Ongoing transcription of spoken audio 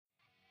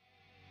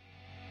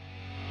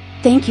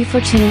Thank you for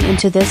tuning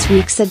into this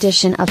week's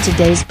edition of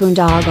today's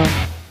Boondoggle.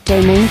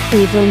 Domain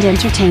Cleveland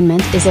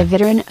Entertainment is a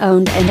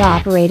veteran-owned and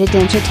operated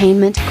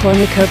entertainment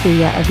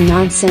cornucopia of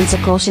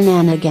nonsensical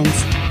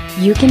shenanigans.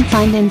 You can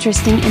find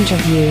interesting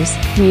interviews,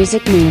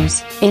 music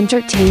news,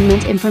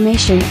 entertainment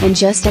information and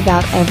just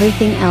about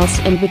everything else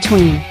in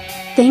between.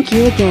 Thank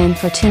you again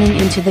for tuning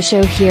into the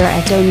show here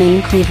at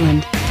Domain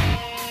Cleveland.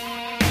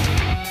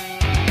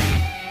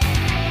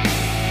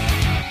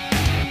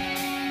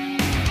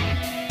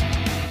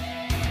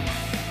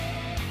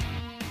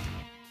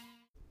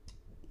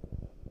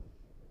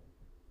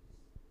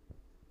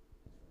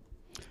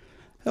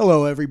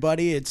 Hello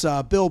everybody, it's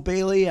Bill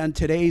Bailey on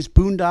today's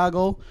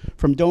Boondoggle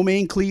from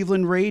Domain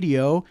Cleveland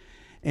Radio,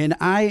 and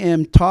I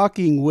am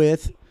talking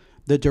with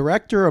the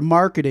Director of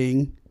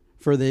Marketing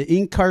for the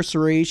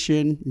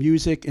Inkcarceration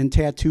Music and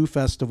Tattoo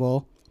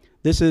Festival.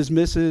 This is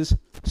Mrs.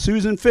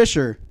 Susan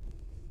Fischer.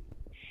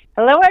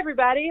 Hello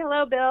everybody,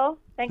 hello Bill,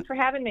 thanks for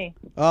having me.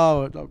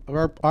 Oh,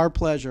 our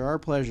pleasure, our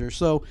pleasure.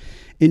 So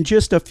in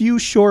just a few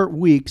short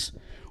weeks,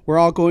 we're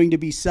all going to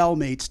be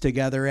cellmates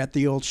together at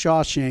the old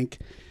Shawshank.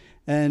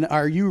 And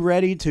are you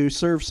ready to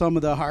serve some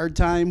of the hard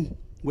time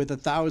with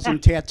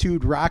 1,000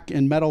 tattooed rock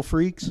and metal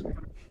freaks?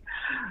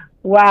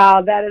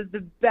 Wow, that is the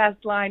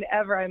best line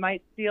ever. I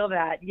might steal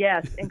that.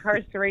 Yes,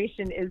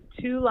 Inkcarceration is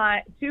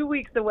 2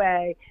 weeks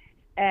away,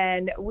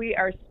 and we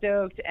are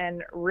stoked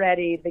and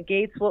ready. The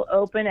gates will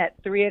open at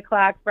 3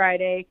 o'clock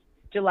Friday,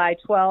 July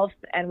 12th,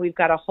 and we've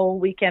got a whole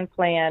weekend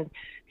planned.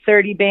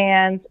 30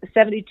 bands,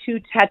 72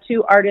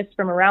 tattoo artists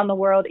from around the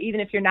world. Even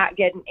if you're not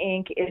getting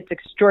ink, it's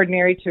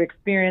extraordinary to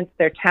experience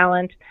their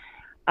talent.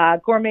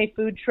 Gourmet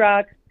food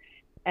trucks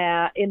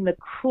in the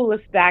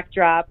coolest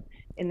backdrop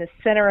in the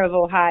center of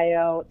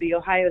Ohio, the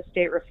Ohio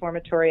State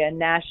Reformatory, a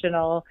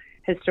national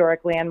historic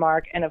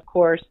landmark, and of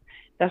course,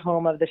 the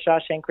home of the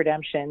Shawshank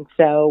Redemption.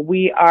 So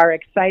we are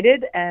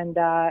excited, and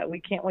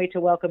we can't wait to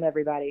welcome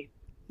everybody.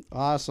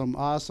 Awesome,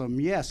 awesome.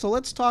 Yeah, so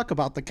let's talk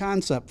about the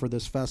concept for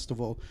this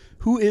festival.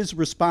 Who is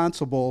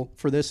responsible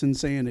for this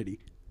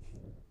insanity?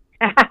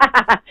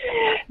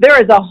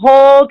 There is a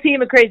whole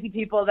team of crazy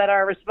people that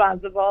are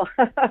responsible.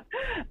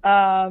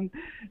 My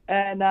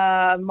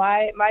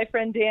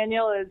friend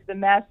Daniel is the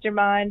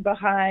mastermind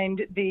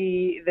behind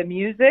the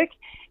music.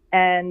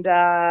 And,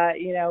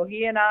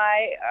 he and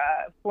I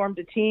formed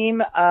a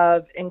team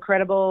of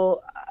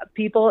incredible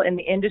people in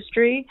the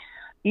industry,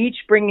 each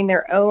bringing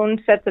their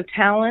own sets of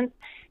talents.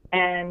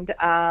 And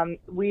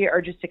we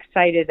are just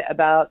excited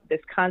about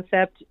this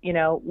concept.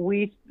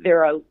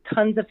 There are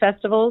tons of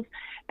festivals,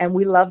 and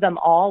we love them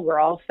all. We're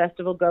all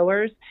festival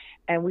goers,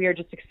 and we are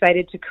just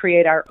excited to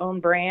create our own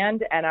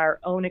brand and our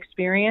own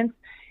experience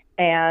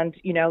and,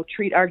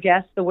 treat our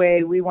guests the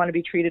way we want to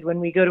be treated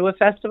when we go to a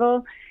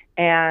festival.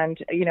 And,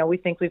 we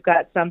think we've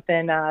got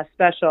something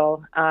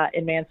special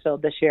in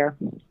Mansfield this year.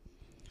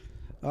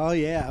 Oh,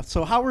 yeah.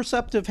 So how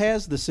receptive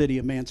has the city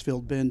of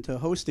Mansfield been to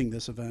hosting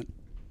this event?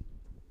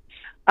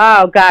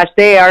 Oh, gosh,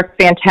 they are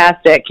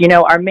fantastic.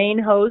 Our main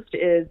host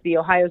is the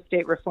Ohio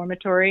State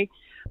Reformatory.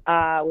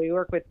 We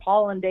work with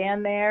Paul and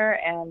Dan there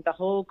and the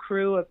whole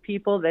crew of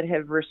people that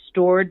have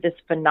restored this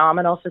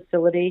phenomenal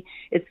facility.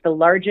 It's the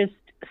largest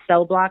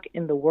cell block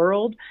in the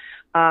world.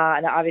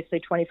 And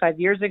obviously 25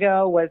 years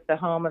ago was the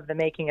home of the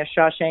making of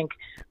Shawshank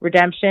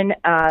Redemption.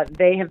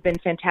 They have been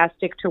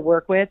fantastic to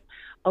work with,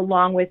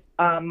 along with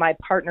my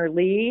partner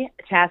Lee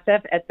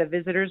Tassef at the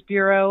Visitors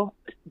Bureau,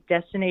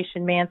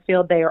 Destination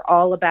Mansfield. They are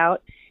all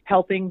about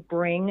helping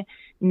bring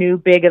new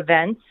big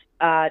events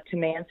to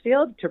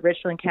Mansfield, to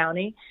Richland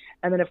County.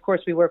 And then, of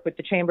course, we work with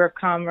the Chamber of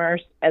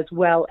Commerce as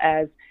well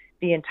as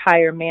the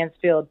entire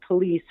Mansfield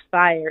Police,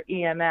 Fire,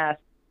 EMS,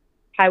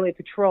 Highway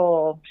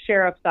Patrol,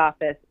 Sheriff's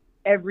Office,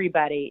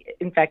 everybody.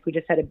 In fact, we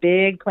just had a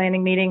big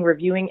planning meeting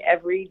reviewing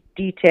every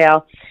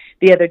detail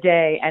the other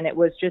day, and it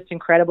was just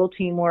incredible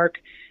teamwork.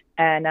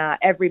 And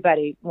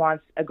everybody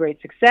wants a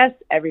great success.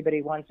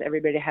 Everybody wants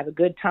everybody to have a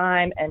good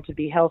time and to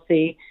be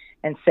healthy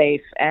and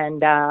safe.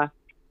 And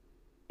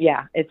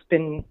it's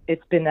been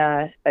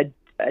a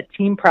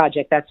team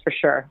project, that's for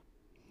sure.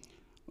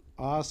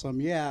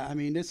 Awesome. Yeah, I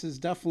mean, this is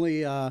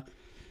definitely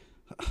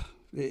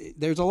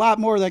there's a lot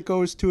more that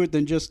goes to it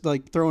than just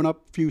like throwing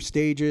up a few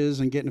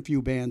stages and getting a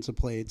few bands to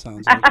play. It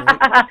sounds like,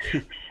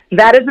 right?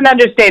 That is an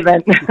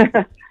understatement.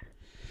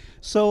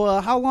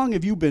 So how long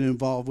have you been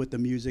involved with the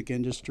music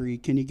industry?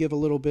 Can you give a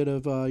little bit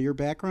of your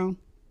background?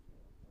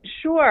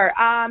 Sure.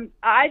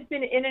 I've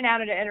been in and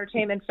out of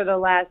entertainment for the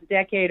last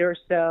decade or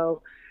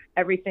so,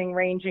 everything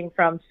ranging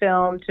from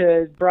film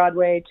to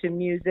Broadway to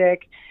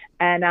music.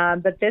 And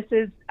but this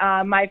is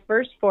my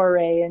first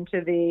foray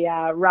into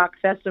the rock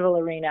festival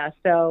arena.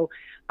 So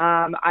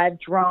I've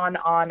drawn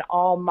on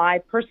all my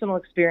personal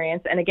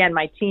experience. And again,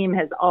 my team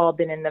has all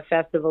been in the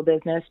festival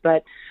business,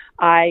 but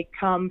I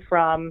come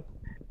from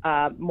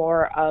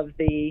more of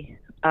the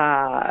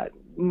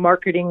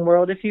marketing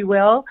world, if you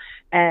will.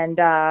 And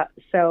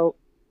so,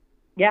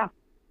 yeah.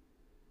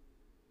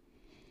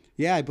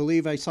 Yeah, I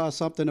believe I saw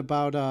something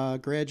about a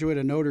graduate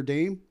of Notre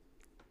Dame.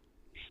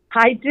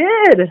 I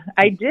did.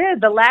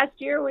 The last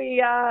year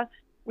we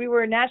we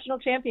were national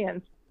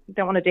champions.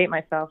 Don't want to date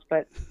myself,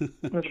 but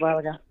it was a while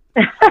ago.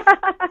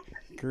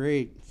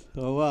 Great.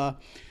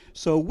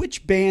 So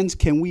which bands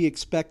can we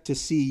expect to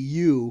see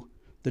you,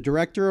 the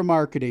director of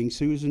marketing,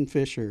 Susan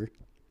Fischer,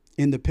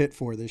 in the pit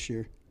for this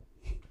year?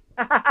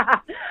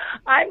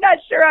 I'm not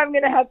sure I'm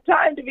going to have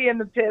time to be in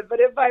the pit, but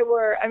if I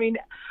were, I mean,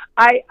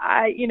 I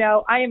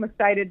am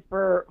excited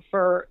for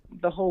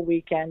the whole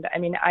weekend. I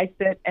mean, I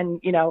sit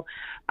and,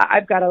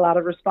 I've got a lot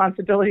of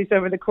responsibilities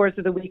over the course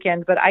of the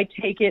weekend, but I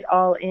take it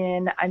all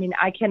in. I mean,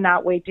 I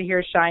cannot wait to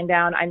hear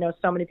Shinedown. I know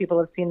so many people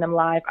have seen them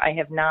live. I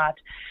have not.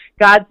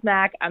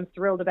 Godsmack, I'm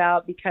thrilled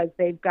about because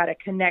they've got a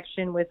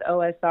connection with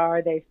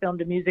OSR. They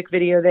filmed a music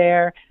video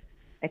there,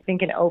 I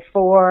think in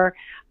 '04.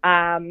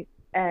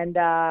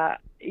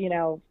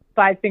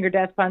 Five Finger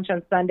Death Punch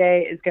on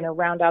Sunday is going to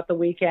round out the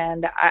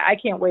weekend. I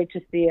can't wait to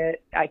see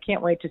it. I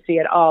can't wait to see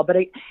it all. But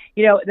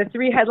the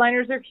three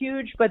headliners are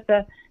huge, but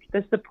the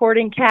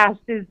supporting cast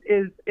is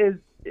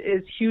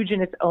huge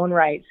in its own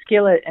right.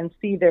 Skillet and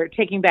Seether,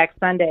 Taking Back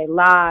Sunday,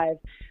 Live,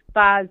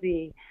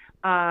 Fozzy.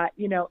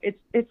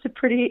 It's a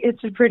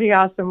pretty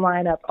awesome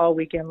lineup all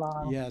weekend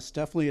long. Yes,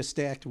 definitely a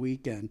stacked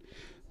weekend.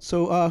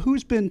 So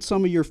who's been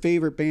some of your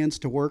favorite bands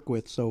to work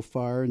with so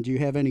far, and do you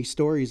have any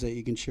stories that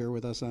you can share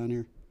with us on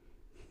here?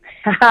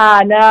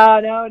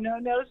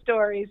 No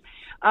stories.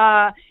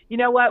 You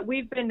know what?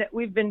 We've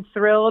been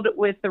thrilled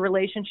with the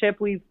relationship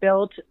we've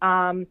built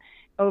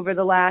over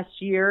the last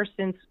year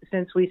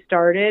since we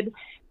started.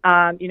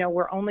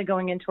 We're only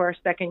going into our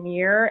second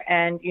year,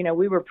 and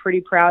we were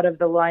pretty proud of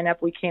the lineup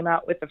we came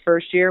out with the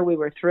first year. We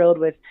were thrilled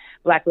with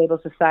Black Label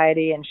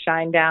Society and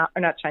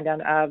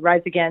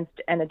Rise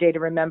Against and A Day to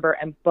Remember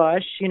and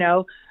Bush.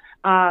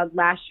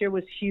 Last year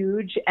was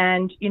huge,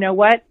 and you know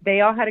what?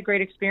 They all had a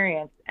great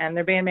experience, and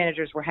their band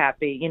managers were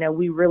happy.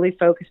 We really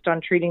focused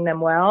on treating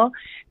them well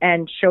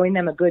and showing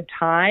them a good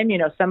time.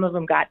 Some of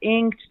them got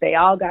inked. They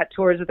all got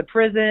tours of the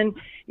prison.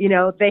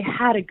 They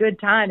had a good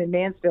time in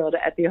Mansfield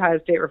at the Ohio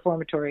State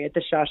Reformatory at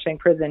the Shawshank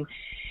Prison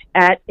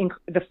at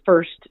the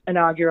first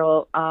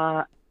inaugural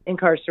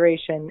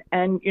Inkcarceration.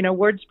 And,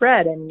 word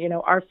spread, and,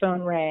 our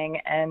phone rang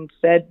and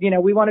said,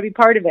 we want to be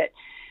part of it.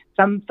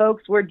 Some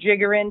folks were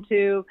jiggering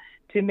to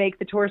make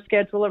the tour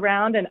schedule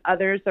around, and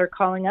others are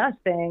calling us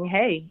saying,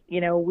 hey,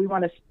 we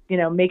want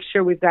to, make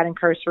sure we've got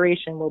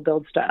Inkcarceration. We'll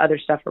build other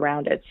stuff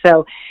around it.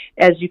 So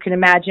as you can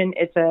imagine,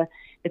 it's a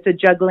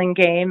juggling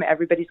game.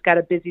 Everybody's got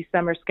a busy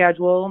summer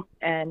schedule,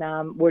 and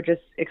we're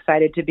just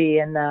excited to be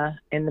in the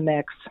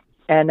mix.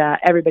 And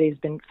everybody's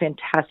been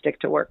fantastic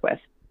to work with.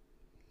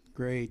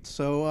 Great.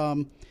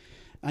 So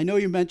I know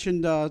you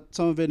mentioned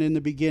some of it in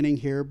the beginning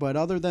here, but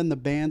other than the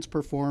bands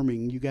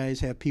performing, you guys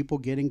have people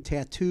getting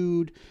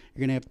tattooed. You're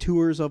going to have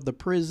tours of the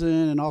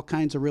prison and all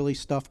kinds of really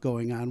stuff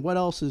going on. What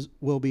else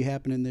will be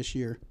happening this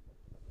year?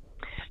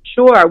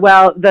 Sure.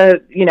 Well,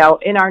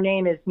 in our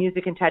name is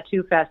Music and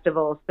Tattoo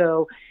Festival.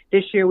 So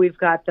this year we've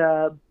got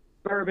the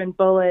Bourbon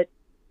Bullet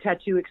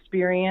Tattoo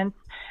Experience,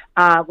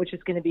 which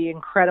is going to be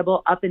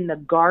incredible, up in the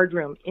guard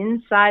room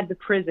inside the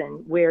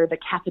prison where the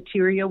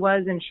cafeteria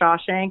was in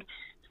Shawshank.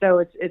 So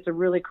it's a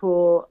really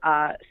cool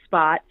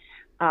spot.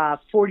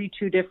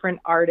 42 different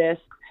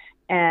artists,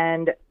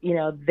 and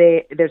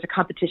there's a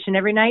competition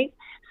every night.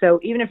 So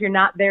even if you're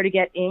not there to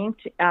get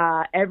inked,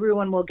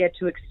 everyone will get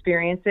to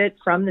experience it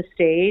from the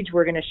stage.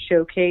 We're going to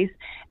showcase,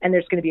 and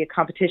there's going to be a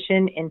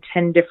competition in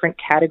 10 different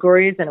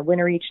categories, and a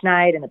winner each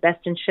night, and a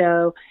best in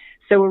show.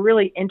 So we're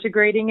really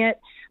integrating it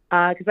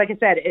because, like I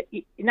said,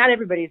 not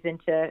everybody's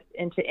into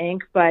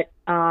ink, but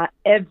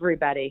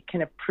everybody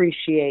can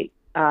appreciate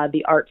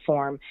the art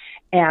form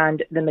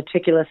and the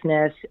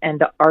meticulousness and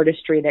the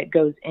artistry that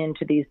goes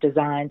into these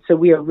designs. So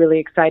we are really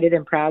excited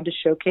and proud to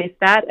showcase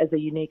that as a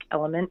unique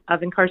element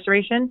of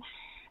Inkcarceration.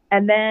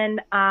 And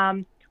then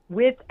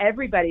with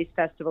everybody's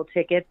festival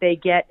ticket, they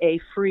get a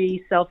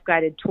free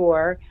self-guided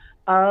tour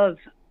of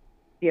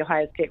the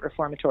Ohio State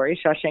Reformatory,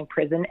 Shawshank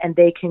Prison, and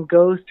they can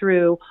go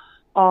through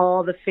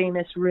all the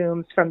famous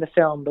rooms from the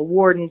film, the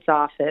warden's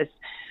office,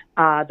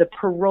 the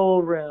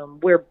parole room,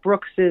 where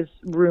Brooks's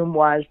room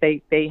was.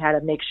 They had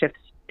a makeshift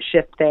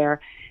shift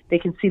there. They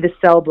can see the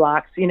cell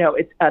blocks.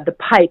 It's the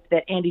pipe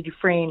that Andy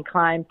Dufresne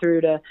climbed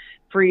through to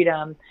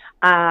freedom.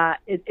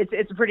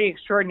 It's pretty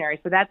extraordinary.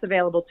 So that's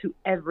available to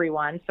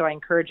everyone. So I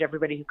encourage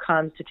everybody who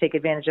comes to take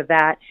advantage of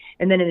that.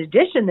 And then in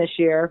addition, this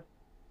year,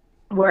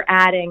 we're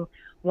adding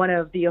one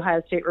of the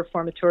Ohio State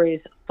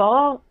Reformatory's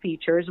fall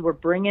features. We're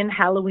bringing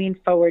Halloween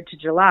forward to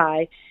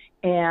July.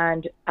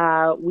 And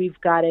we've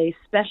got a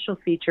special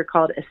feature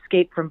called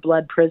Escape from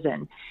Blood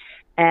Prison.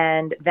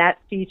 And that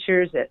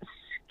features a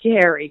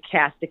scary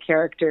cast of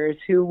characters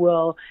who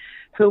will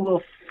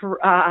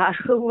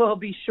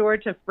be sure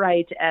to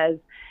fright as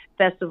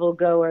festival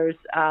goers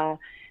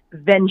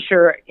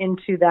venture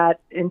into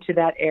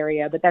that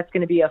area. But that's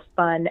going to be a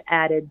fun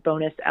added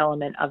bonus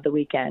element of the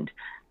weekend.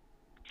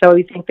 So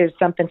we think there's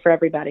something for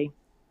everybody.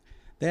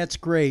 That's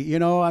great.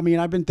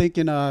 I've been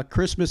thinking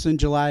Christmas in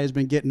July has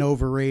been getting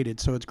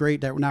overrated, so it's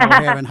great that now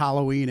we're having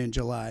Halloween in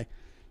July.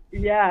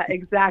 Yeah,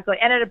 exactly.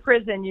 And at a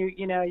prison,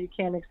 you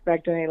can't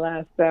expect any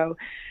less. So,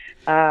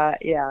 yeah,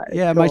 it's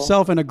Yeah, cool.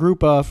 myself and a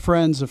group of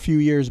friends a few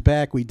years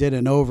back, we did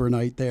an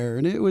overnight there,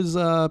 and it was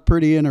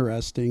pretty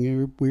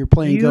interesting. We were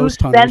playing You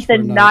Ghost Hunters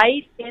spent the for a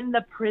night. night in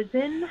the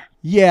prison?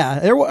 Yeah,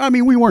 I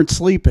mean, we weren't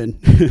sleeping,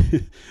 Oh,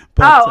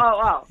 but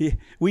oh, oh. yeah,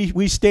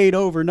 we stayed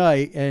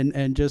overnight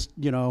and just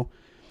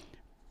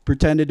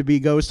pretended to be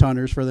ghost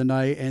hunters for the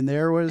night, and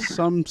there was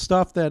some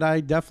stuff that I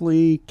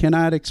definitely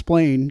cannot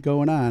explain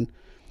going on,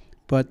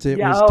 but it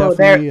Yeah, was oh,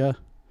 definitely.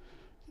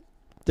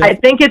 I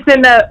think it's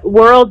in the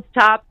world's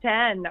top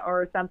 10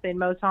 or something,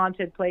 most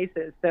haunted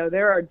places. So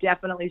there are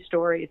definitely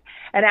stories.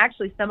 And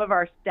actually, some of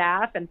our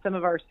staff and some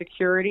of our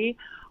security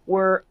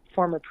were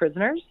former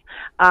prisoners.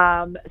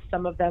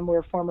 Some of them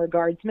were former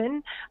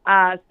guardsmen.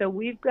 So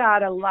we've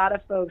got a lot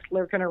of folks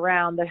lurking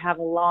around that have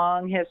a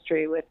long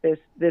history with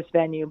this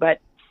venue. But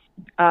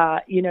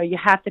you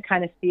have to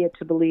kind of see it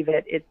to believe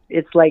it.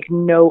 It's like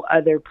no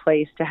other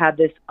place to have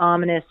this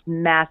ominous,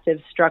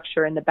 massive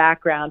structure in the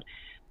background,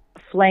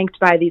 flanked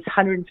by these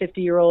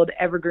 150-year-old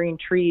evergreen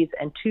trees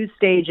and two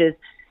stages,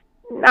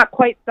 not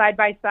quite side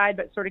by side,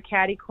 but sort of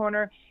catty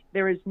corner.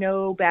 There is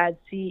no bad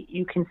seat.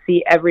 You can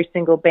see every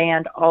single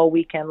band all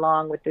weekend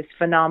long with this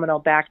phenomenal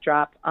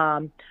backdrop.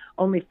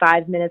 Only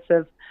 5 minutes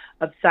of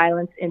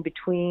silence in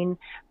between,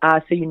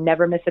 so you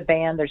never miss a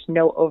band. There's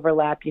no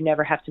overlap. You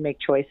never have to make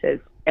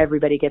choices.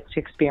 Everybody gets to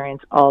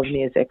experience all the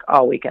music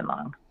all weekend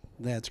long.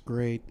 That's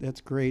great. That's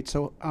great.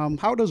 So,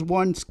 how does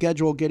one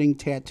schedule getting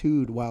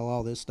tattooed while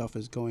all this stuff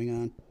is going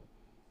on?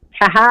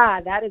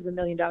 Haha, that is $1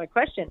 million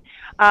question.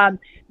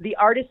 The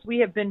artists we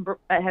have been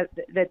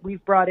that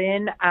we've brought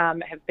in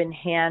have been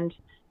hand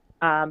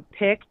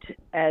picked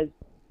as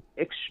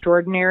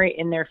extraordinary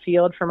in their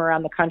field from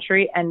around the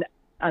country, and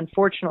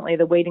unfortunately,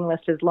 the waiting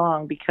list is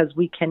long because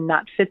we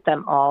cannot fit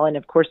them all. And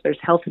of course, there's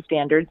health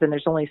standards, and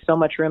there's only so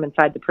much room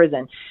inside the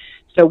prison.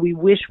 So we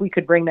wish we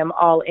could bring them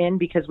all in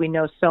because we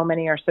know so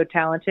many are so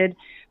talented,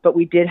 but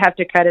we did have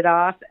to cut it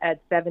off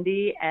at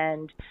 70.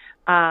 And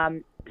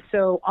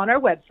so on our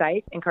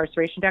website,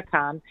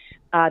 inkcarceration.com,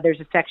 there's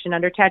a section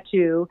under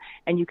tattoo,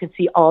 and you can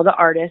see all the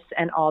artists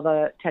and all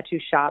the tattoo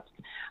shops.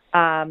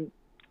 And,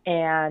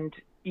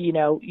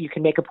 you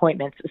can make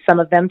appointments.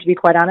 Some of them, to be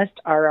quite honest,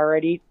 are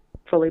already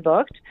fully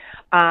booked.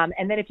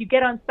 And then if you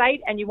get on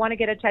site and you want to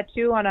get a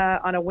tattoo on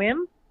a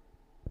whim,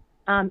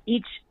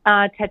 each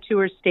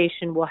tattooer's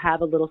station will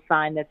have a little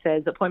sign that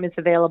says appointments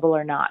available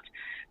or not.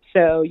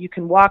 So you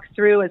can walk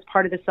through as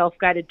part of the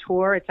self-guided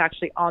tour. It's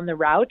actually on the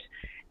route,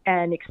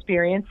 and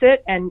experience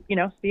it and,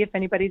 see if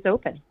anybody's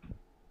open.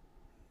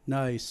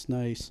 Nice,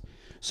 nice.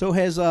 So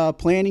has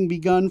planning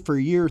begun for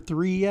year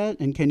 3 yet?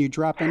 And can you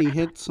drop any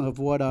hits of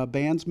what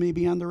bands may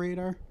be on the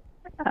radar?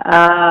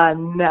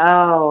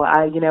 No.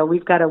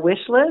 We've got a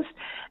wish list,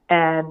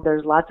 and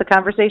there's lots of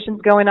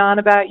conversations going on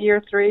about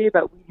year 3,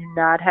 but we do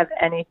not have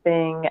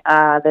anything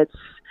that's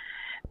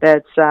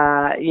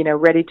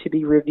ready to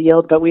be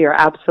revealed. But we are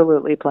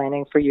absolutely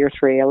planning for year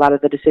 3. A lot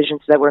of the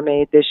decisions that were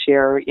made this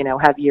year,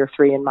 have year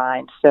 3 in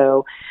mind.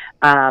 So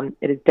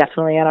it is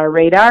definitely on our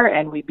radar,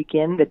 and we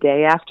begin the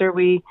day after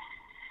we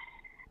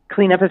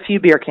clean up a few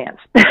beer cans.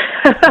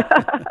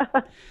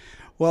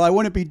 Well, I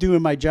wouldn't be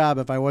doing my job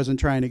if I wasn't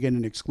trying to get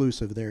an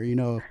exclusive there,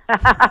 You'll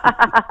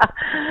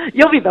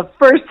be the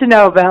first to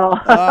know, Bill.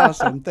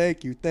 Awesome.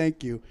 Thank you.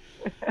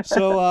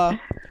 So,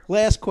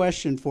 last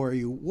question for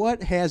you.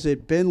 What has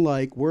it been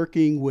like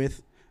working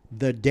with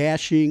the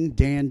dashing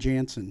Dan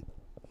Jansen?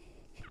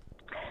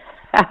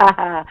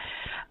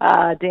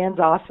 Dan's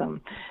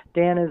awesome.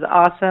 Dan is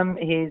awesome.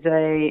 He's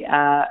a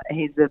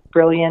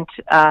brilliant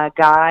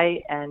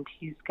guy, and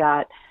he's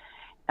got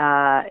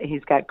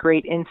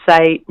great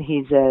insight.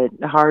 He's a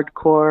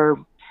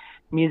hardcore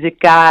music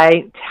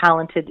guy,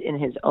 talented in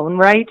his own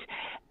right,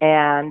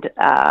 and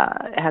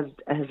has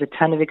a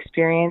ton of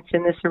experience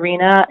in this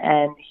arena.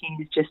 And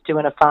he's just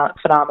doing a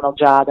phenomenal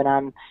job, and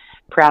I'm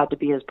proud to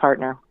be his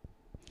partner.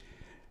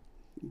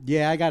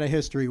 Yeah, I got a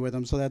history with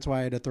him, so that's why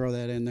I had to throw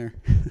that in there.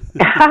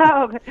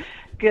 Oh,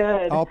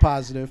 good. All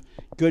positive.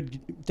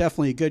 Good,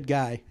 definitely a good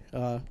guy.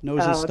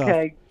 Knows his stuff.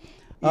 Okay.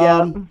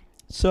 Yeah.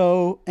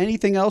 So,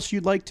 anything else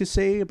you'd like to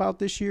say about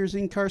this year's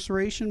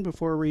Inkcarceration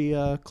before we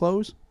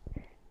close?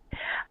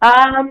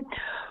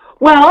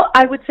 Well,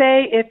 I would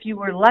say if you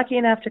were lucky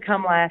enough to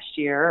come last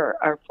year, or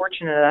are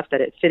fortunate enough that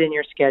it fit in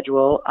your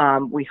schedule,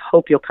 we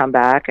hope you'll come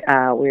back.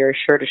 We are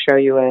sure to show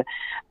you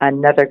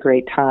another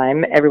great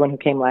time. Everyone who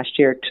came last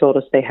year told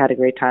us they had a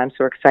great time, so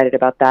we're excited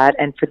about that.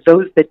 And for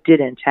those that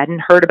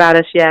hadn't heard about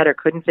us yet or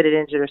couldn't fit it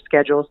into their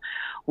schedules,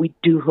 we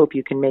do hope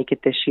you can make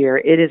it this year.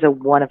 It is a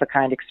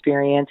one-of-a-kind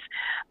experience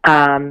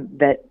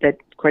that,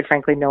 quite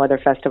frankly, no other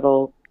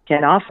festival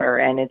can offer,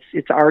 and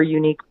it's our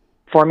unique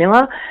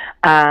formula,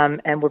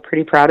 and we're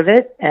pretty proud of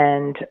it.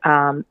 And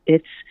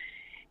it's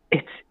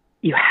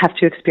you have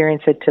to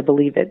experience it to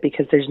believe it,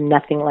 because there's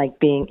nothing like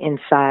being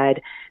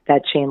inside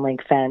that chain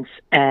link fence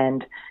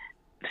and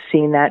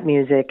seeing that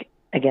music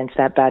against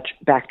that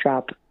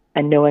backdrop,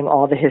 and knowing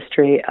all the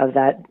history of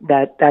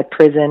that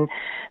prison,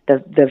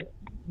 the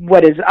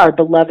what is our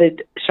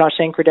beloved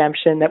Shawshank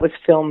Redemption that was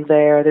filmed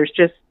there. It's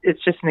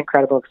just an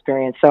incredible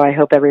experience. So I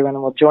hope everyone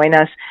will join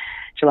us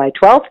July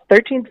 12th,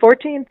 13th,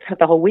 14th,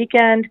 the whole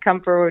weekend.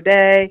 Come for a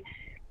day.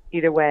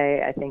 Either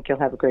way, I think you'll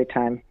have a great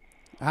time.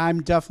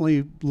 I'm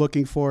definitely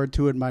looking forward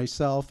to it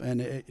myself,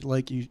 and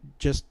like you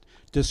just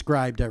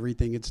described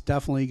everything, it's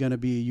definitely going to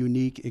be a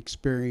unique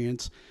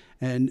experience,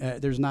 and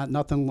there's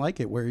nothing like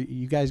it, where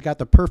you guys got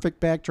the perfect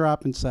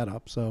backdrop and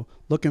setup. So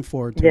looking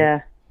forward to it.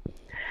 Yeah.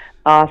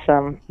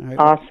 Awesome. Right.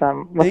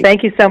 Awesome. Well,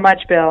 thank you so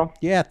much, Bill.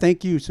 Yeah,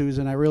 thank you,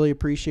 Susan. I really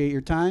appreciate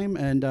your time,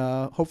 and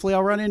hopefully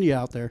I'll run into you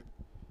out there.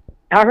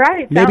 All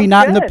right. Maybe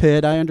not good. in the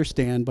pit, I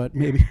understand, but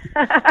maybe.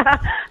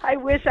 I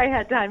wish I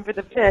had time for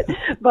the pit,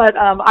 but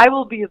I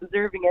will be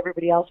observing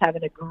everybody else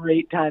having a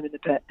great time in the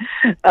pit.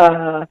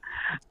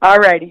 All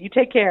righty. You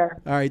take care.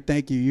 All right.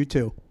 Thank you. You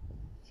too.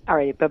 All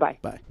right. Bye-bye.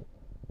 Bye.